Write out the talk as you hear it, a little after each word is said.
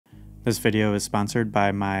This video is sponsored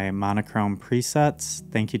by my monochrome presets.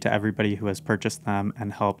 Thank you to everybody who has purchased them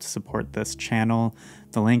and helped support this channel.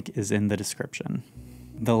 The link is in the description.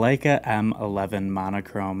 The LEICA M11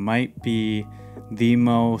 monochrome might be the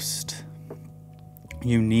most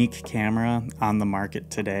unique camera on the market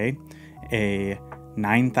today. A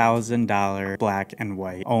 $9,000 black and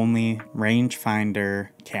white only rangefinder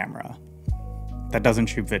camera that doesn't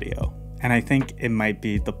shoot video. And I think it might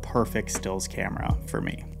be the perfect stills camera for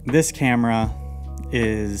me. This camera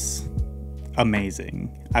is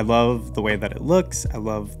amazing. I love the way that it looks, I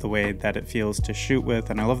love the way that it feels to shoot with,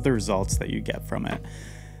 and I love the results that you get from it.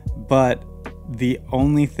 But the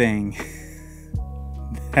only thing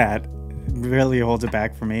that really holds it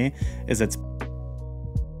back for me is its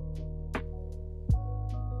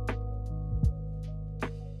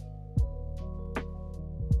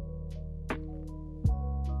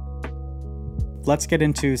Let's get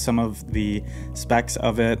into some of the specs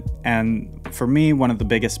of it. And for me, one of the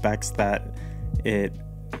biggest specs that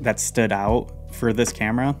stood out for this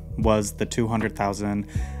camera was the 200,000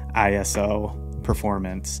 ISO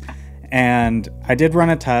performance. And I did run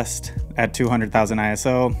a test at 200,000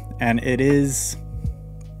 ISO, and it is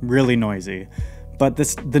really noisy. But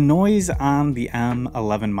the noise on the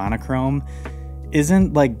M11 monochrome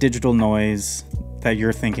isn't like digital noise that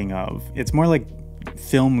you're thinking of. It's more like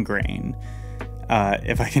film grain.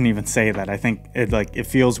 If I can even say that. I think it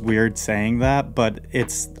feels weird saying that, but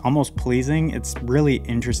it's almost pleasing. It's really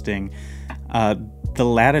interesting. The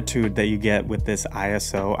latitude that you get with this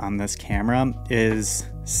ISO on this camera is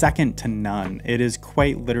second to none. It is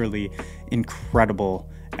quite literally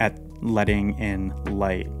incredible at letting in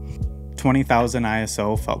light. 20,000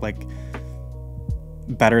 ISO felt like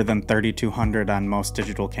better than 3200 on most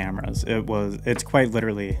digital cameras. It's quite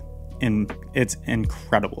literally it's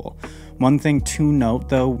incredible. One thing to note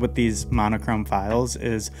though with these monochrome files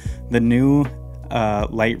is the new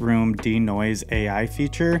Lightroom denoise AI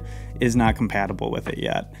feature is not compatible with it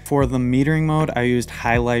yet. For the metering mode, I used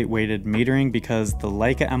highlight weighted metering because the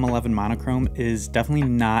LEICA M11 monochrome is definitely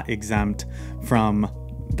not exempt from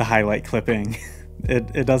the highlight clipping.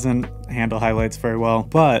 It doesn't handle highlights very well,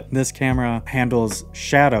 but this camera handles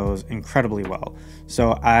shadows incredibly well.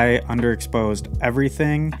 So I underexposed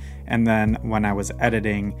everything, and then when I was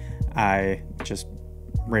editing, I just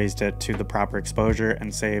raised it to the proper exposure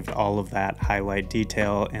and saved all of that highlight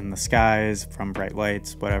detail in the skies from bright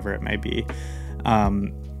lights, whatever it may be.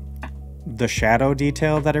 The shadow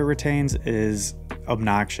detail that it retains is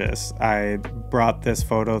obnoxious. I brought this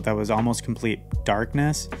photo that was almost complete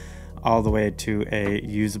darkness all the way to a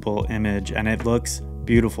usable image, and it looks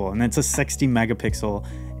beautiful. And it's a 60 megapixel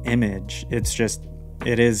image.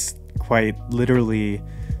 It is quite literally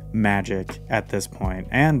magic at this point.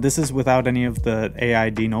 And this is without any of the AI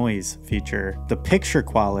denoise feature. The picture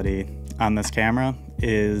quality on this camera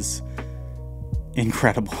is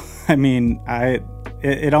incredible. I mean,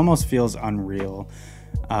 it almost feels unreal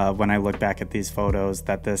when I look back at these photos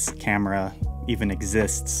that this camera even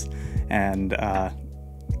exists. And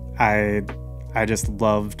I just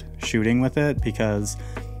loved shooting with it because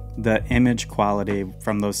the image quality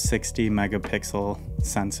from those 60 megapixel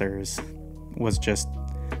sensors was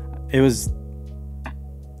it was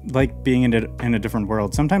like being in a different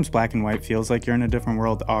world. Sometimes black and white feels like you're in a different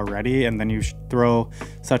world already, and then you throw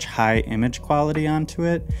such high image quality onto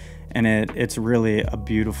it, and it's really a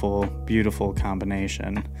beautiful, beautiful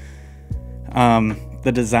combination.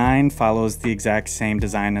 The design follows the exact same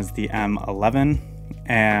design as the M11,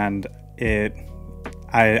 and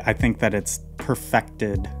I think that it's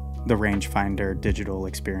perfected the rangefinder digital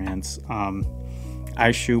experience.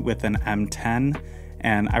 I shoot with an M10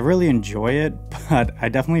 and I really enjoy it, but I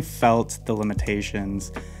definitely felt the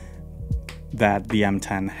limitations that the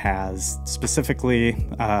M10 has, specifically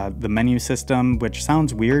the menu system, which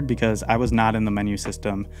sounds weird because I was not in the menu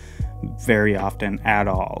system very often at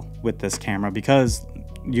all with this camera, because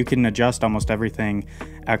you can adjust almost everything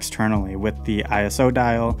externally with the ISO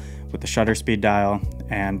dial, with the shutter speed dial,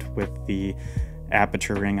 and with the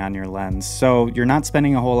aperture ring on your lens. So you're not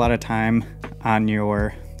spending a whole lot of time in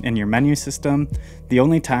your menu system. The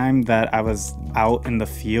only time that I was out in the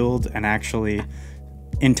field and actually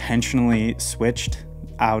intentionally switched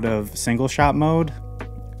out of single shot mode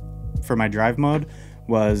for my drive mode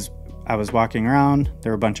was I was walking around.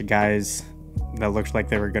 There were a bunch of guys that looked like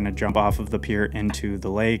they were going to jump off of the pier into the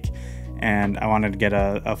lake, and I wanted to get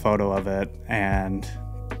a photo of it, and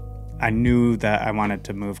I knew that I wanted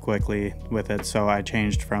to move quickly with it, so I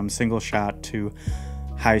changed from single shot to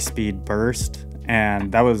high speed burst,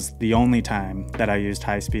 and that was the only time that I used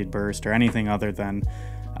high speed burst or anything other than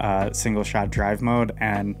single shot drive mode,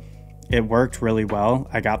 and it worked really well.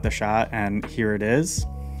 I got the shot, and here it is.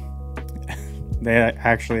 They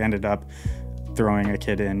actually ended up throwing a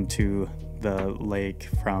kid into the lake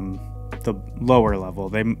from the lower level.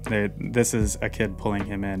 This is a kid pulling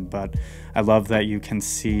him in, but I love that you can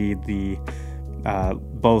see the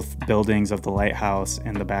both buildings of the lighthouse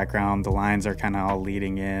in the background. The lines are kind of all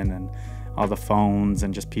leading in, and all the phones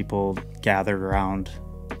and just people gathered around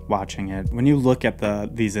watching it. When you look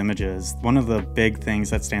at these images, one of the big things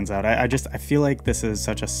that stands out, I feel like this is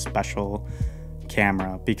such a special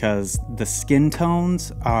camera because the skin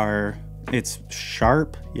tones are, it's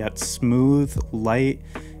sharp yet smooth. Light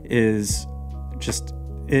is just,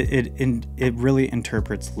 it really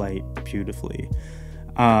interprets light beautifully.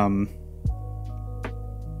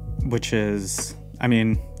 Which is, I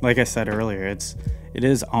mean, like I said earlier, it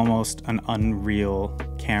is almost an unreal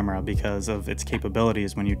camera because of its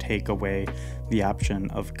capabilities when you take away the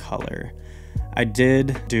option of color. I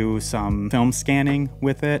did do some film scanning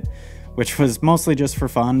with it, which was mostly just for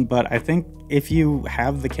fun, but I think if you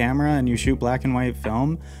have the camera and you shoot black and white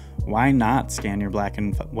film, why not scan your black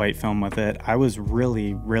and white film with it? I was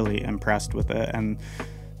really, really impressed with it, and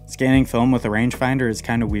scanning film with a rangefinder is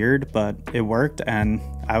kind of weird, but it worked, and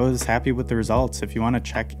I was happy with the results. If you want to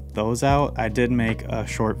check those out, I did make a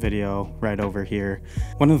short video right over here.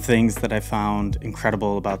 One of the things that I found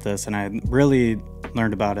incredible about this, and I really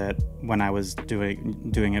learned about it when I was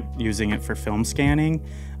using it for film scanning,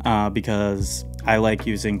 because I like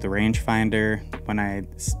using the rangefinder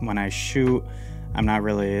when I shoot. I'm not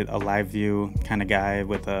really a live view kind of guy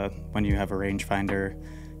when you have a rangefinder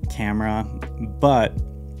camera, but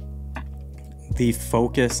the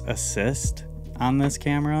focus assist on this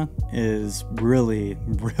camera is really,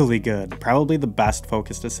 really good. Probably the best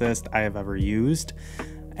focus assist I have ever used,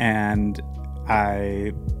 and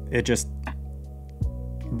it just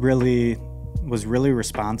really was really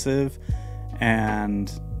responsive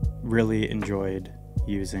and really enjoyed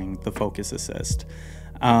using the focus assist.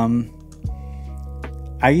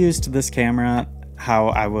 I used this camera how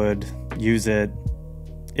I would use it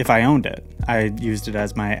if I owned it. I used it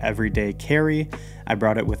as my everyday carry. I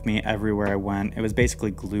brought it with me everywhere I went. It was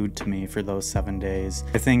basically glued to me for those 7 days.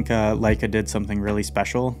 I think Leica did something really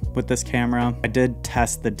special with this camera. I did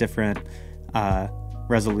test the different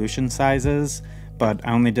resolution sizes, but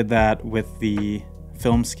I only did that with the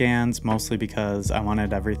film scans, mostly because I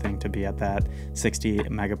wanted everything to be at that 60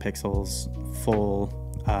 megapixels full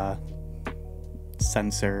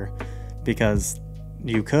sensor, because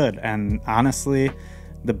you could. And honestly,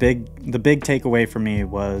 the big takeaway for me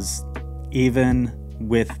was, even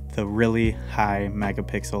with the really high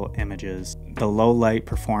megapixel images, the low light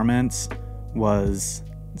performance was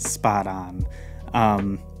spot on.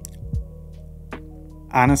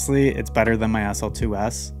 Honestly, it's better than my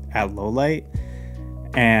SL2S at low light,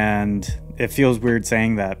 and it feels weird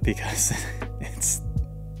saying that because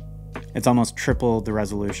it's almost triple the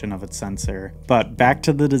resolution of its sensor. But back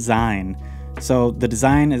to the design. So the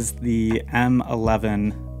design is the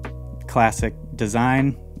M11 classic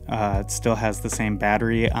design. It still has the same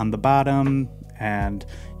battery on the bottom and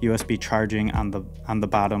USB charging on the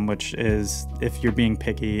bottom, which is, if you're being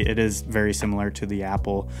picky, it is very similar to the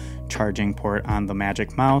Apple charging port on the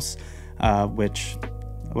Magic Mouse, which,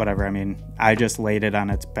 whatever, I mean, I just laid it on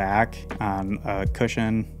its back on a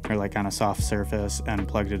cushion or like on a soft surface and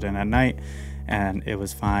plugged it in at night, and it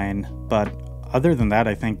was fine. But other than that,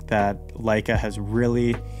 I think that Leica has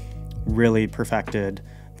really, really perfected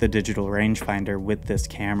the digital rangefinder with this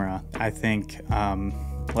camera. I think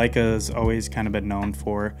Leica's always kind of been known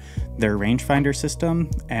for their rangefinder system,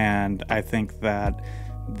 and I think that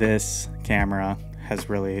this camera has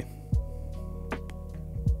really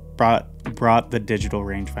brought the digital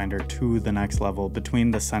rangefinder to the next level,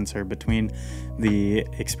 between the sensor, between the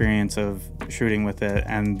experience of shooting with it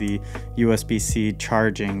and the USB-C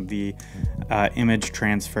charging, the image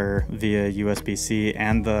transfer via USB-C,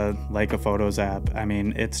 and the Leica Photos app. I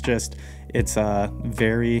mean, it's a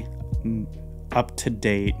very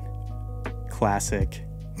up-to-date classic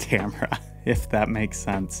camera, if that makes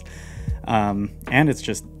sense. And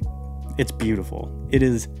it's beautiful. It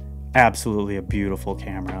is absolutely a beautiful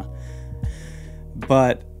camera.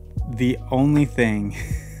 But the only thing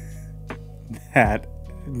that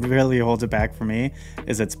really holds it back for me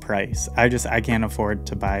is its price. I can't afford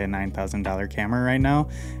to buy a $9,000 camera right now,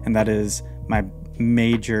 and that is my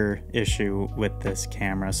major issue with this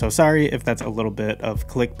camera. So sorry if that's a little bit of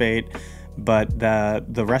clickbait, but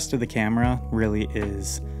the rest of the camera really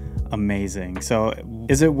is amazing. So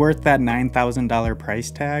is it worth that $9,000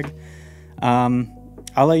 price tag?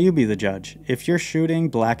 I'll let you be the judge. If you're shooting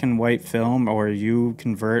black and white film, or you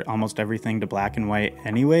convert almost everything to black and white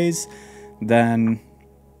anyways, then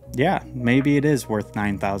yeah, maybe it is worth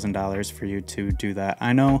 $9,000 for you to do that.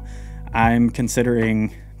 I know I'm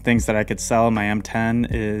considering things that I could sell. My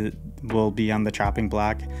M10 will be on the chopping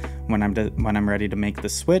block when I'm ready to make the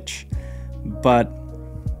switch, but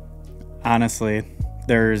honestly,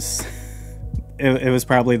 it was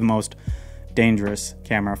probably the most dangerous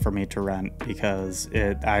camera for me to rent, because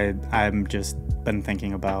I'm just been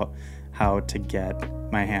thinking about how to get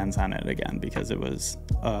my hands on it again, because it was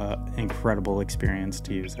an incredible experience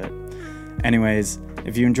to use it. Anyways,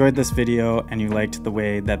 if you enjoyed this video and you liked the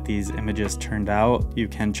way that these images turned out, you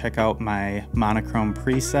can check out my monochrome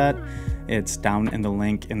preset. It's down in the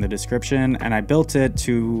link in the description, and I built it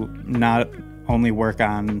to not only work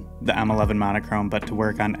on the M11 monochrome, but to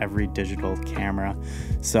work on every digital camera.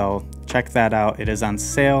 So check that out. It is on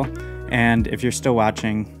sale. And if you're still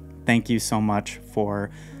watching, thank you so much for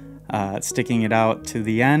sticking it out to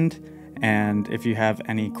the end. And if you have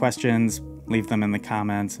any questions, leave them in the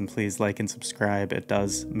comments, and please like and subscribe. It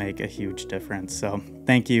does make a huge difference. So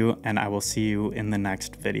thank you, and I will see you in the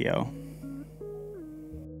next video.